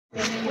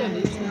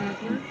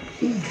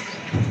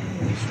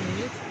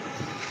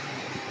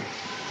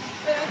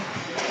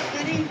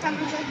Szerintem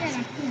az a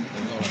gyerek.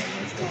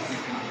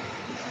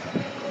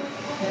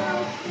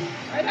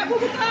 Erre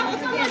bubukál,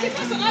 ott van valaki,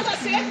 passzol, azaz,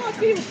 szép volt,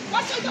 fiú!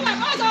 Passzol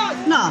tovább, azaz!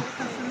 Na!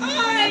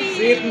 Aj!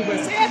 Szép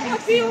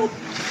volt, fiú!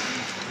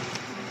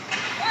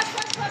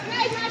 Passz, ne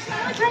egymásra,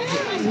 hogyha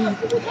egymásra!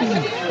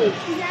 Bubukálja, fiú!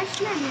 Fizes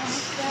nem lesz.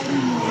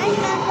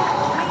 Egyben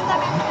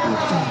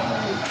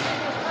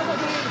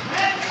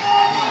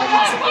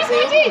Passz,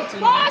 Macsi!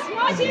 Passz,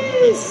 Macsi!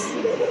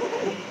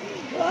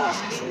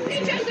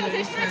 Nincs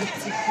öntözés, meg!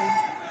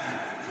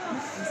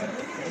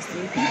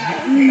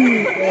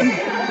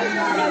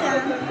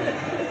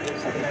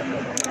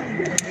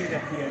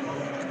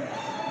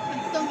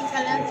 tudom, mi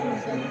kell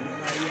elcsúszni.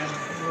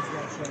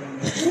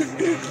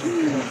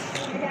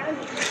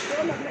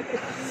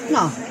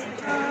 Na!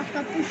 A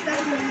kapusnak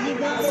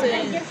mindig az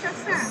egyes a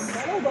szám?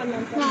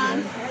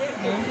 Nem.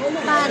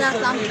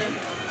 Páratlan.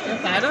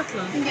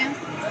 Páratlan? Igen.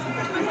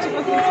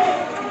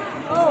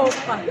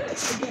 Hoppa!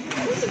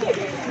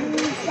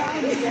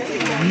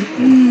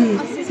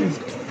 Azt hiszem.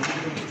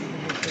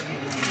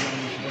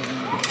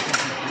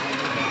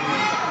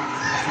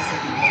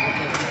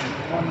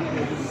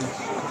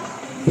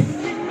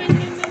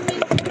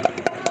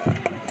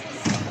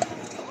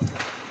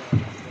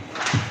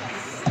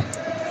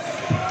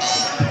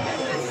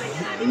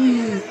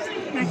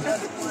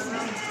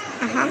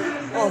 Aha.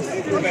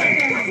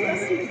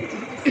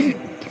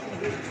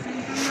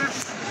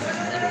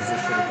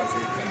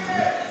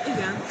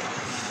 Igen.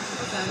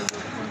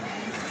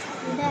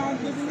 De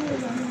addig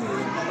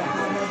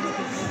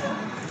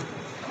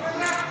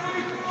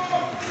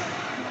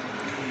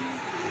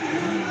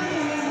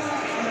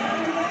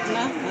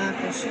Na,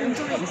 Ákos jön,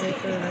 ezért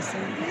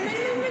fölveszem.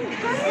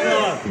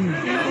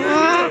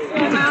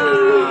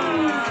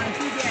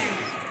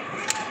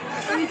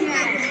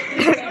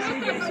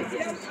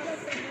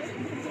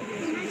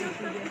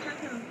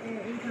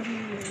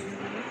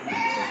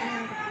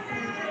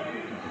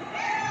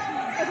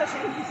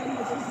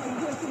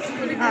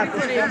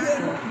 Ákos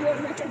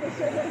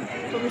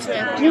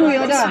nyújj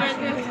oda!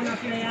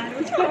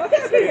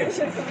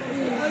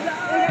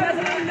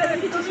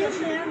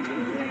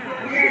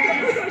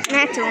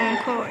 ne tudunk,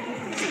 hogy.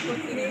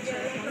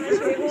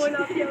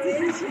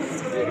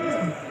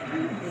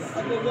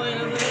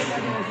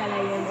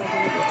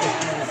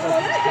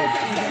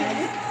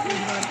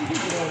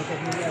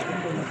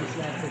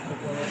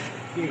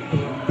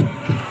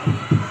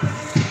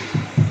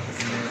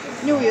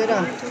 Nyújj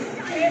oda!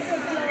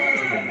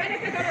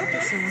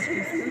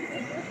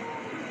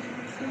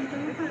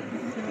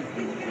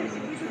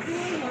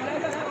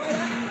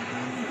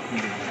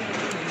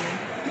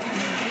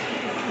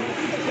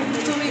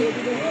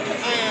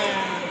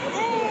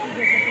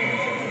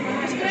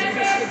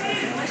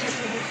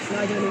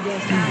 Nagyon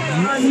ügyes.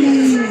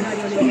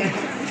 Nagyon ügyes.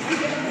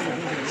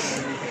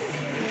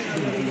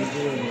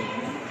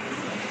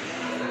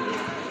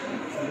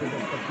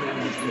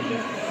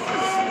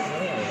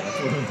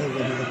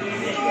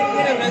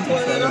 Nem lett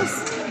volna rossz.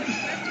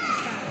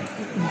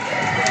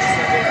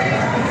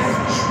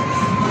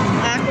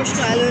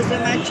 Ákosra előző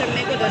meccsen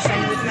még oda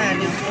sem jut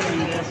merni a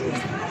Kolumbiát.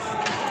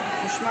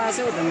 Most már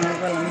azért oda mer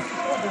valamit.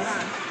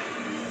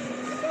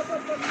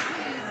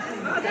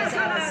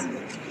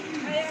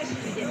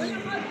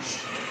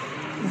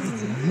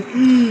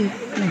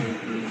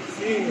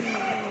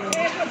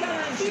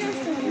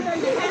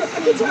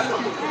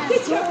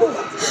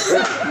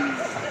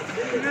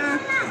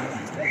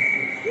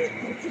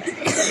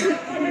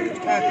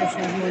 Ákos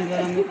megmond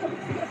valamit.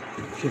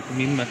 És akkor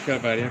mind meg kell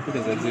várják, hogy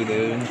az edződe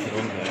jönnek,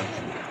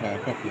 hogy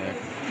kapják.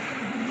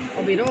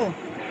 A bíró?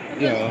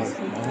 Ja,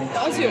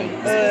 Az jó.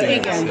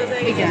 Igen,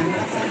 igen.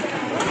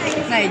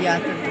 Ne így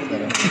átadjuk.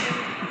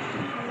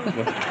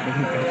 Vagy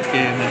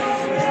kéne.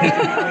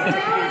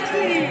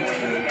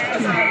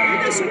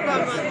 De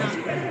sokan vannak.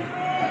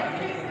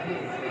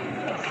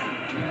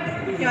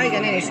 Ja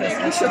igen, én is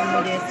veszem,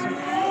 hogy észre.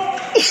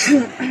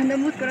 De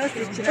múltkor azt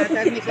is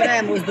csinálták, mikor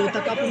elmozdult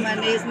a kapu, mert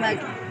nézd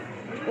meg,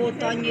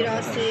 ott annyira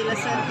a széle,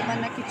 szerintem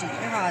ennek kicsit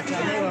hátra,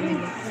 de jó,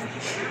 mindig.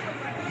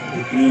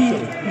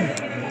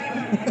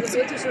 Az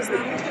ötös az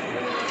nem.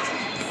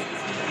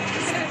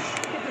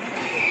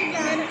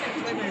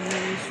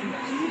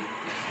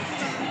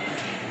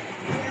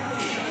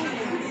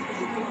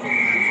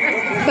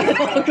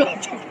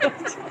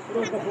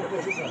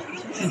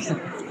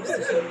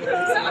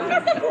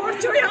 Szakadt a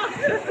korcsolya!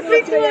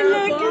 Mit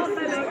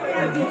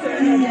mondják?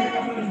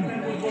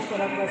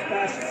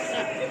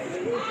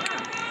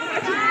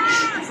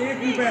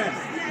 Szép művel!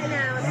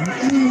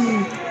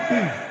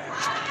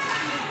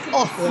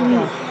 Asszony!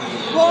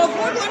 Hol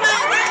fordulnál?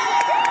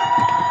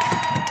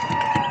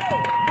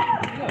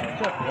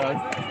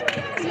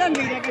 Nem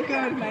bírják a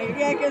körmeig,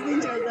 elkezd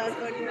nincs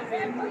hozzászokni.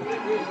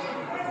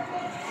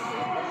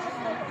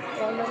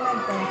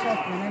 Nem tudom,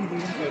 csapni, nem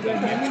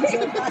bírják. Nincs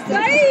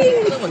hozzászokni.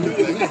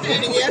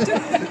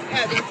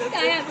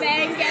 Táját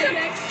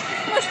beengednek.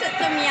 Most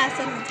tettem mi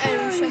játszani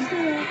erősen.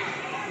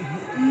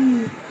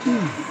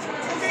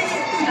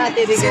 Hát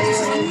érik el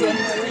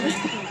jól.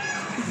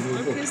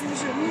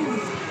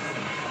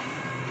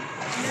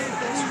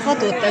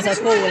 Hatott ez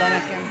a kóla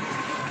nekem.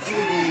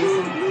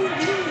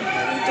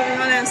 Nem tudom,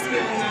 ha lesz ki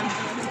onnan.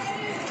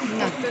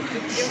 Na.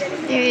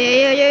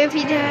 Jöjjön,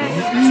 figyelj!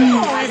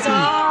 Ez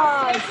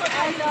az!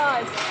 Ez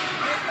az!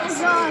 Ez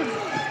az!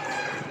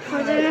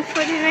 Fordulj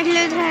meg,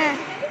 lőd rá!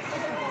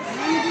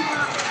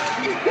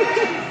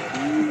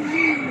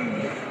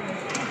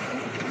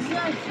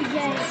 Jaj,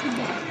 figyelj,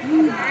 figyelj!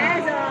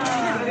 Ez az!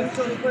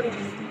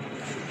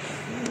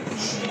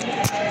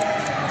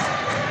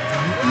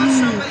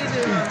 Lassan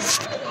idő van.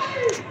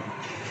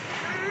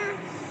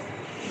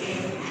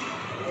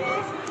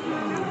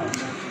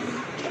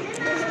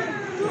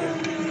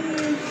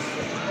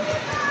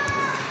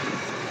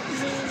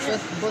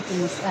 Botu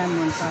most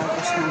elmondta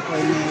Ákosnak,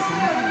 hogy nézni.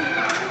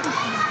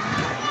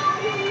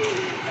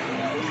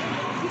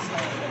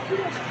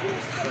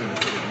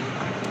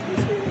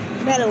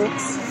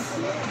 Belóksz.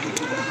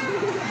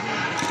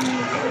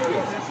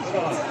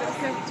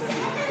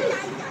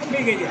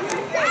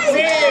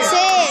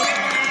 Szép!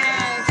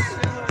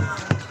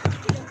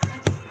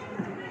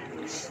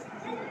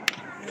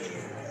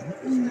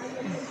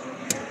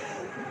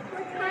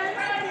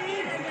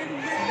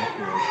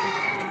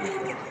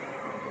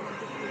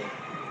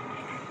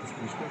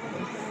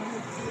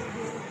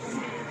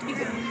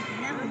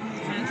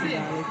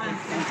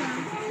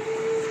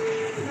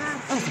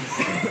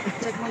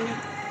 Csak mondjuk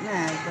ne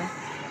ebbe.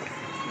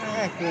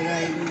 El kell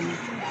rájönni.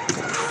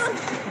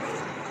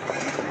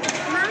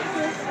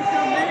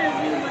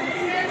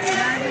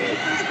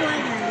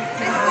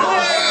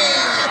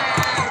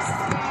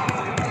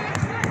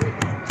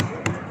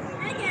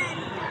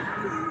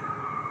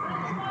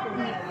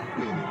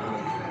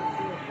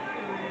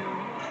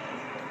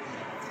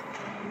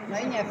 Na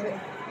innen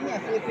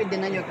fölküldj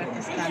nagyokat,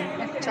 aztán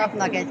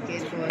csapnak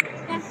egy-két gólt.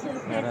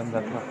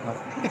 Rendet raknak.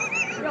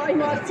 Jaj,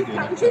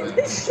 Marcikám!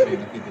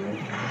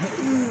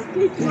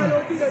 Kicsi való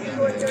tudod,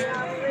 hogy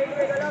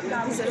még a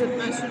labdában. 15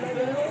 másodperc.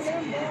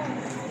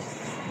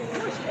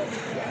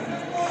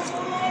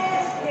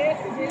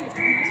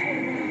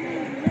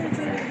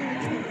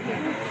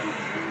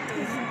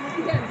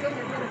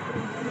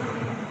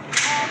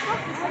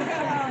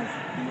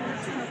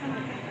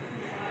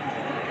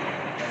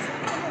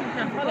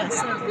 Ha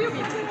lesz,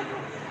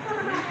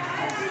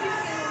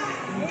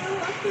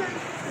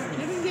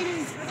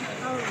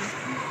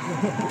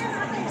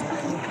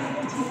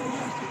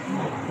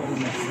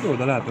 Jó,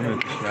 de látom,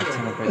 ők is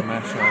játszanak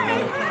egymással.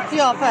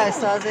 Ja,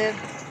 persze azért.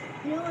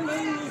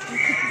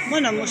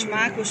 Mondom, most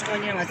már Ákoska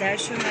annyira az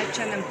első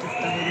meccsen nem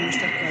tudta, hogy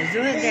most akkor a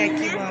zölddel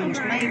ki van,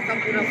 most melyik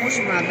kapura,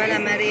 most már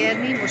belemer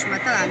érni, most már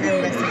talán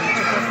nem veszi a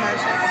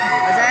csapattársát.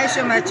 Az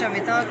első meccs,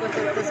 amit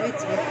alkotott, az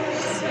vicc volt.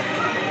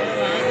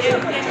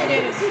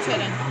 gyere,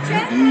 csere.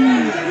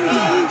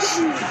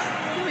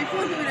 Jaj,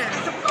 fordulj rá.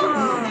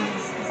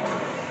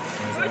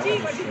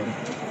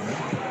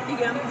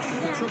 Igen.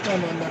 Sokan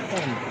vannak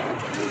fent.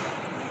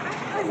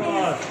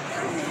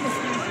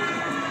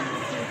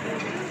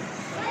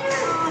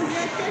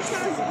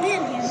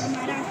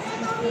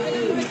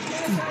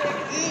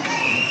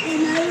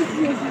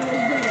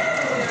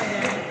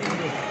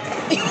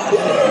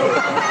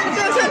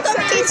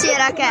 Kicsi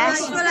rakás.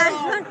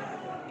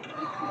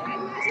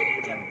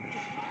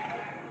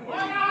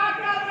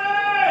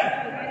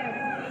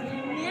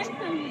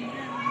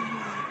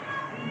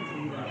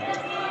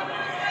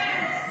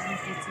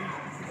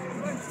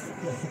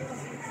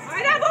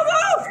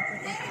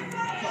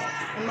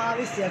 Már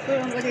viszi a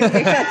korongot, és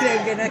még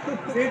átjöngenek. Nem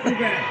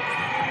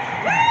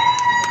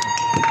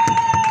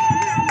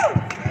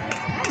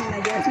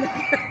megyek.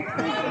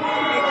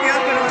 Még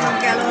akarolnom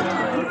kell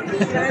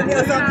ott lenni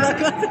az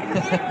ablakot.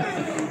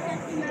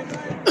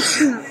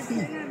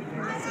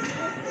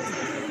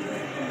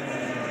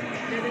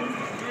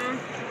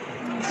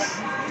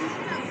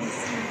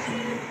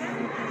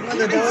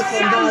 Mondod, de ott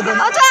van beadom.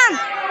 Ott van!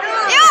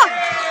 Jó!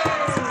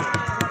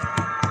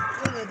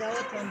 Mondod, de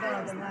ott van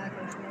beadom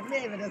Ákosnak.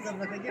 Léved az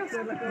ablakot,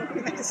 gyakorlak a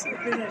kövesség.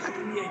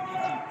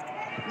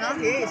 Na,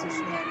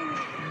 Jézusom!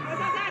 Az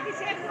az Ági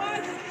szép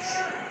volt!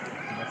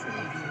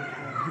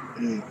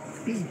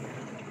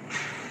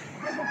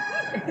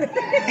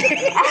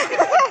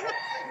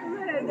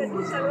 Meredett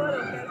is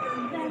elolok el.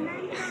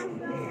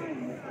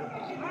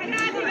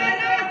 Hajrádi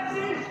vele!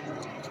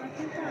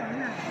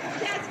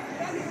 Gyersz,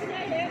 Gabi,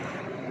 figyeljél!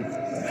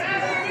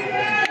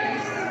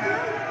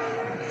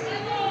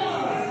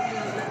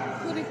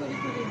 Kuri.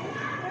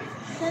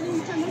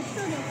 Szerintem a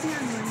sorok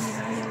nem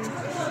annyira jó.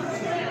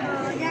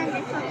 A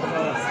gyenge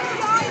csapat.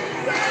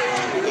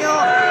 Jó!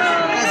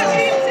 Ez az.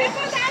 Szép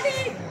volt, Ádi!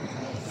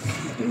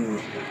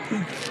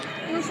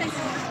 Most egy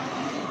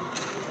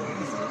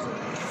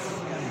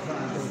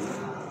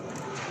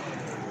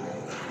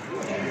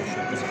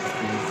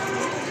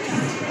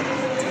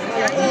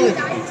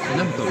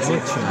Nem tudom,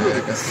 hogy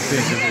csinálják ezt a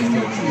fékezést,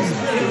 hogy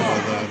csúsznak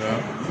oldalra.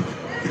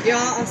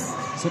 Ja, azt...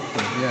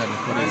 Szoktam járni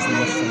korézni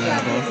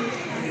mostanában.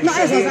 Na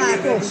ez az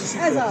Ákos!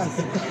 Ez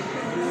az!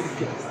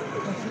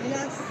 Mi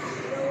lesz?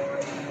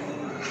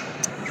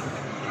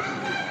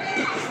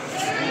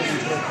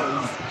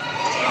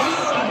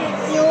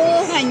 Jó,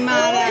 menj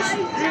már el!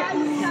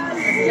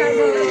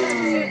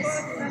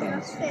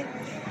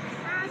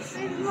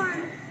 Van.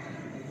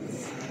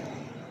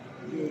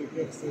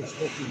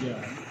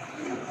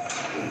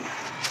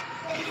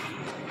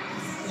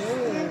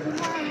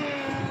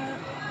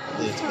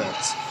 Négy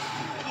perc.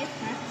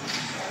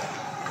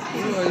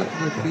 Jó, itt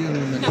meg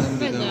filmünk, meg nem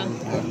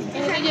videóznak.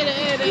 Gyere,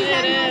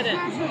 erre.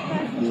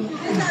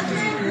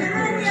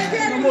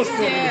 Na most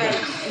fordulj!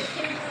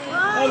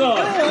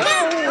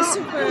 Ó,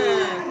 szuper!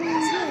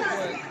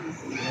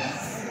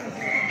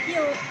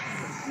 Jó.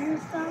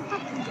 Most a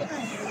kapunk.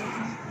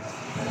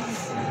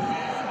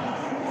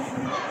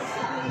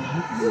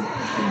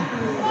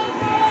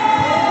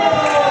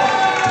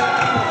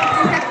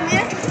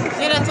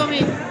 Gyere,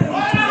 Tomi!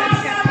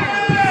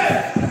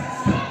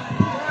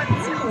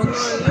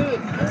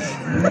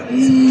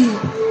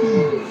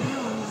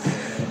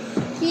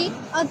 Ki?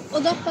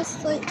 Oda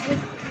passzolj, hogy...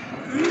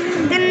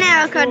 De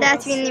ne akard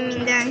átvinni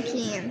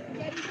mindenkin.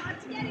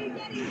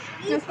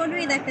 Akkor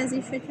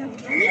védekezés, hogyha... Hát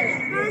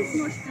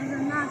most ez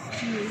a nagy.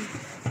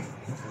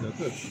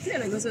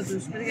 Tényleg az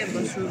ötös, pedig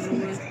ebben a sorban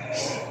volt.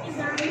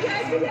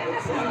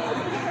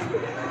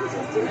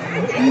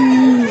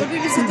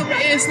 Hogy visszatom,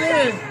 és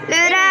lő!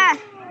 Lő rá!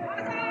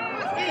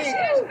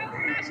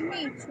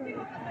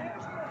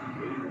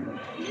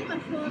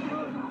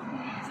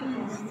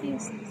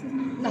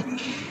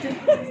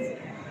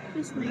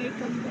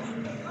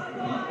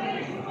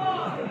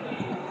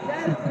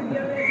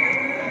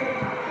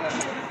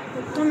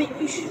 Tomi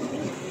is.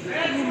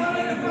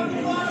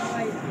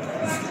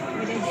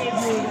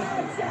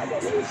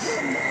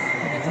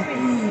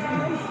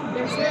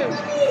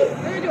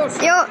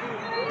 Jó.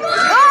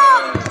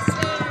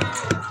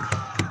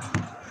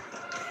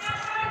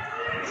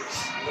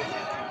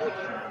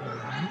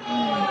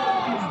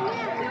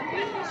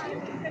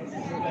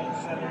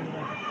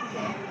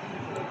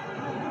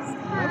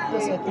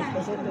 Közöttük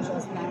az ötös,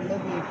 azt már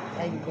lövi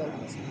egyből.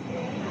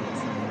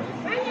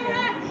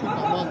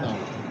 Vannak.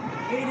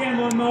 Négyen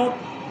vannak!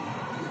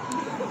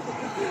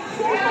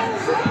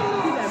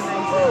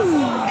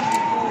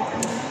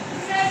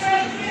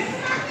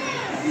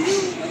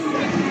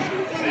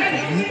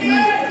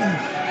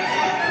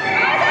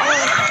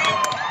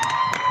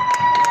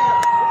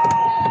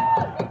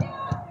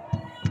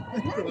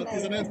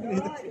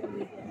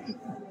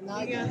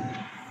 Igen.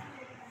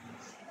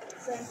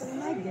 Szerintem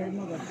megér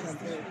magasabb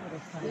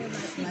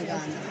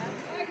megállnak.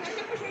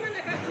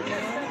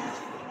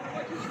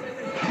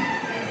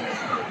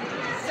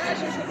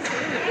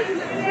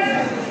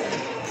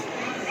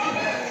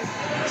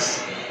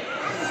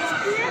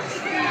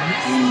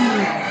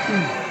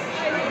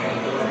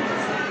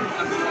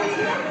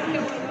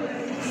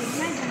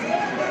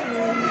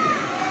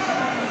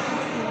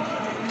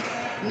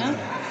 Na?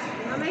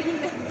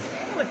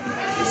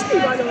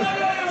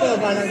 Hol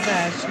van az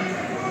verseny?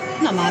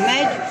 Na már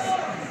megy.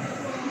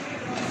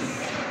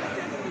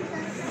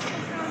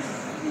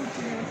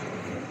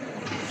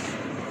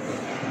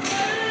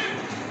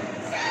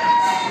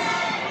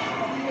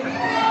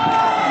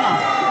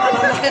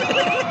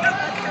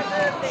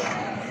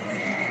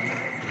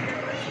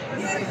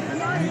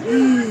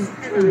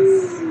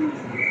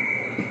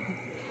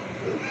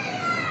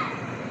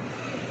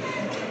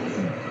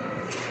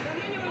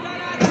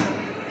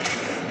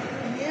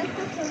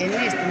 Én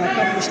néztem a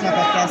kapusnak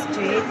a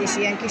kesztyűjét, és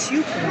ilyen kis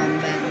lyuk van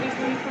benne.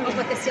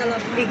 Abba teszi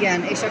alapba.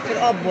 Igen, és akkor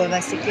abból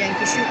veszik ilyen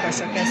kis lyukas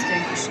a kesztyű,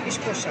 ilyen kis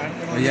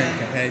kosárban van.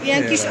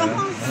 Ilyen kis,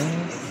 aha.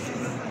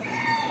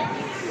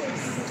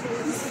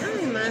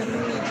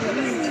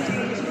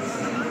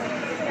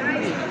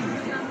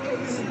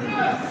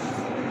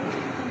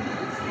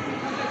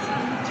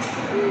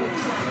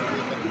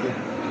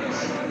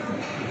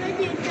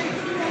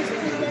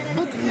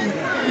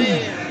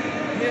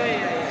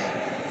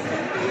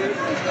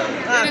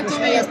 Ákos,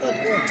 hogy ezt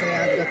ott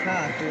korcsolyázgat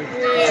hátul.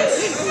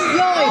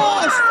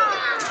 Jaj!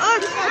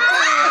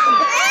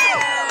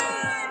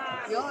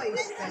 Jaj,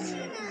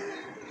 Istenem!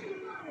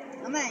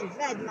 Na menj,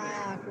 vedd már,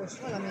 Ákos,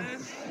 valamit.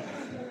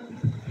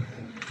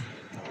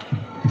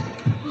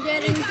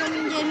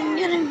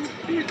 Gyerünk.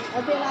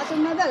 Azért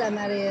látod, már vele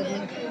mer érni.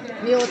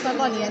 Mióta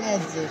van ilyen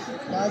edzés,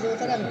 de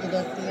azóta nem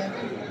tudott ilyen.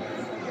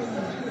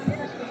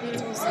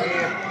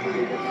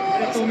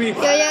 Jó.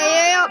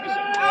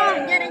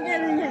 Gyere.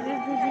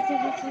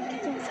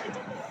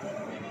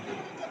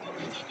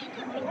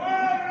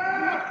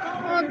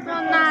 Ott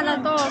van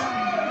nálatok.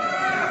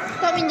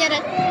 Tomi, gyere.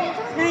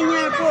 Menj,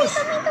 Ákos!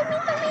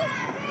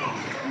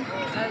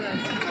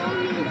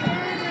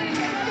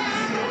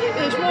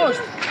 És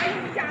most?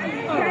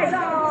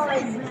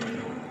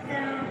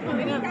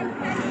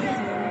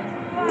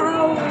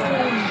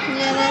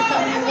 Gyere,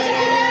 Tomi,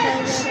 gyere.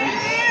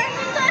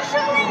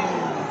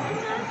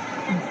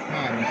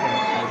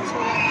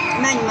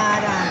 Menj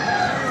már rá!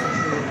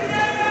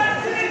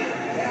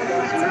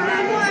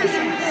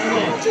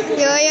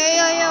 Jó.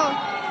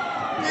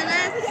 De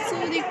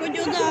látszódik, hogy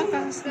oda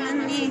akarsz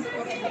menni.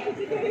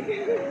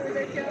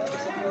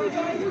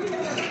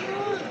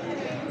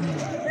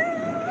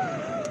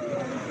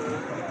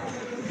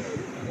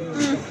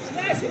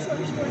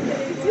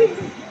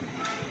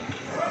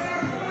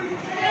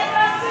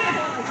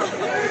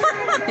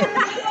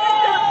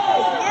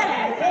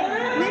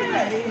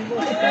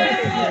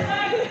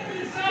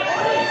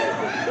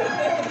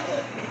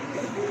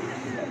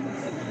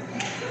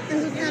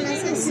 Azután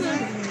lesz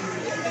össze.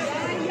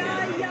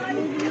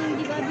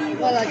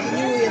 Valaki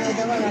nyúljon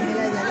oda, valami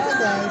legyen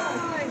oda,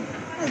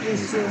 ez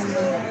is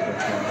jó.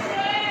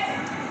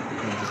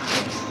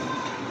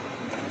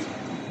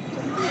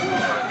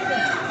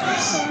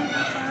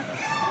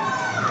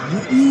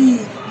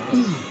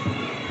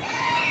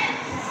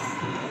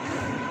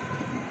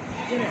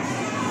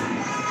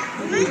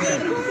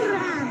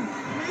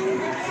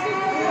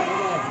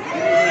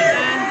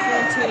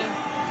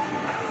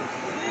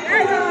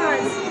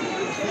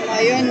 Ha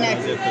jönnek,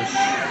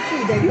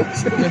 hú, de jó.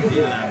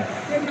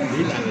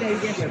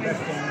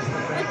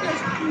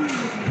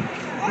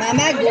 Már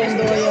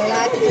meggondolja,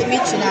 látod, hogy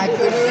mit csinál,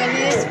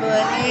 körülnéz,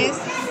 fölnéz.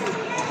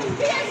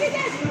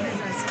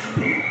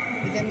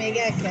 De még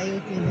el kell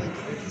jutni, hogy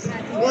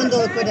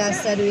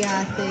gondolkodásszerű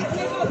játék.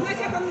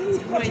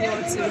 Majd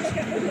 8 éves.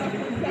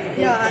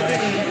 Ja, hát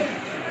igen.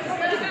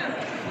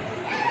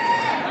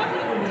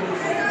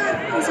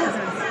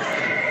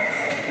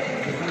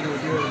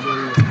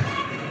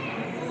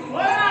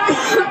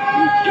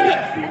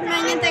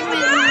 Menjetek,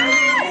 menjetek!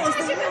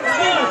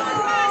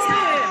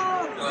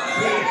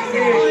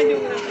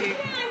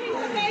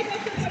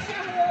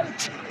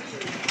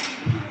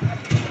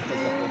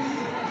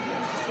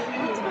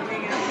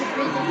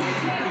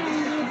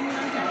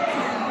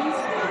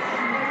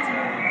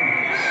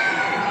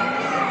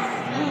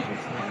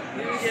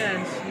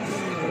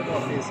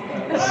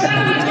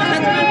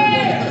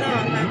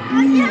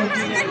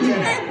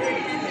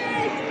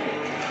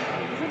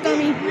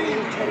 Tomi,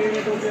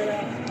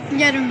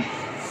 gyerünk!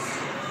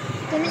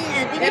 Tomi,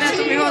 eddig Gyere,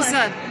 Tomi,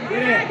 hozzád!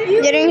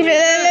 Gyerünk, le!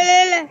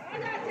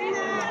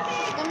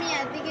 Tomi,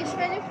 eddig is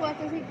velük volt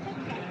az itt?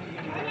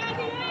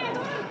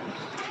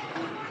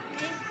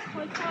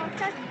 Hogyha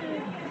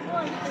kettő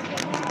volt,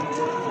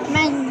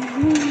 menj!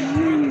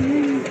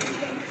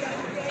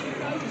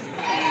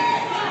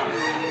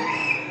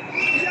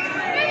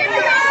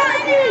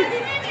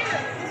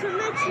 Ez a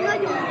meccs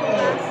nagyon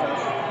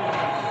kovászos.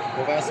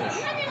 Kovászos?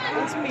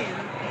 Az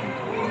milyen?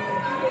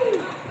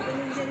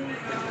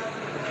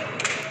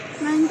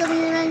 Menj,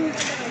 Tomi, menj!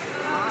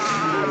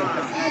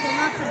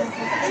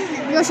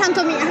 Gyorsan,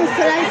 Tomi,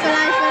 felállj!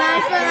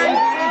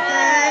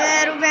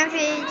 Ruben,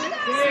 fény!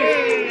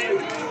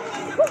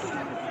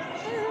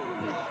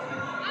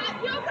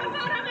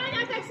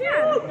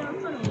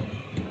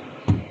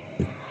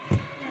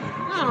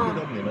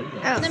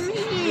 De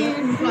miért?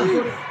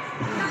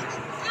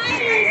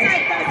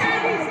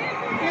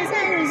 Az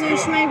előző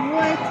is meg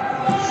volt.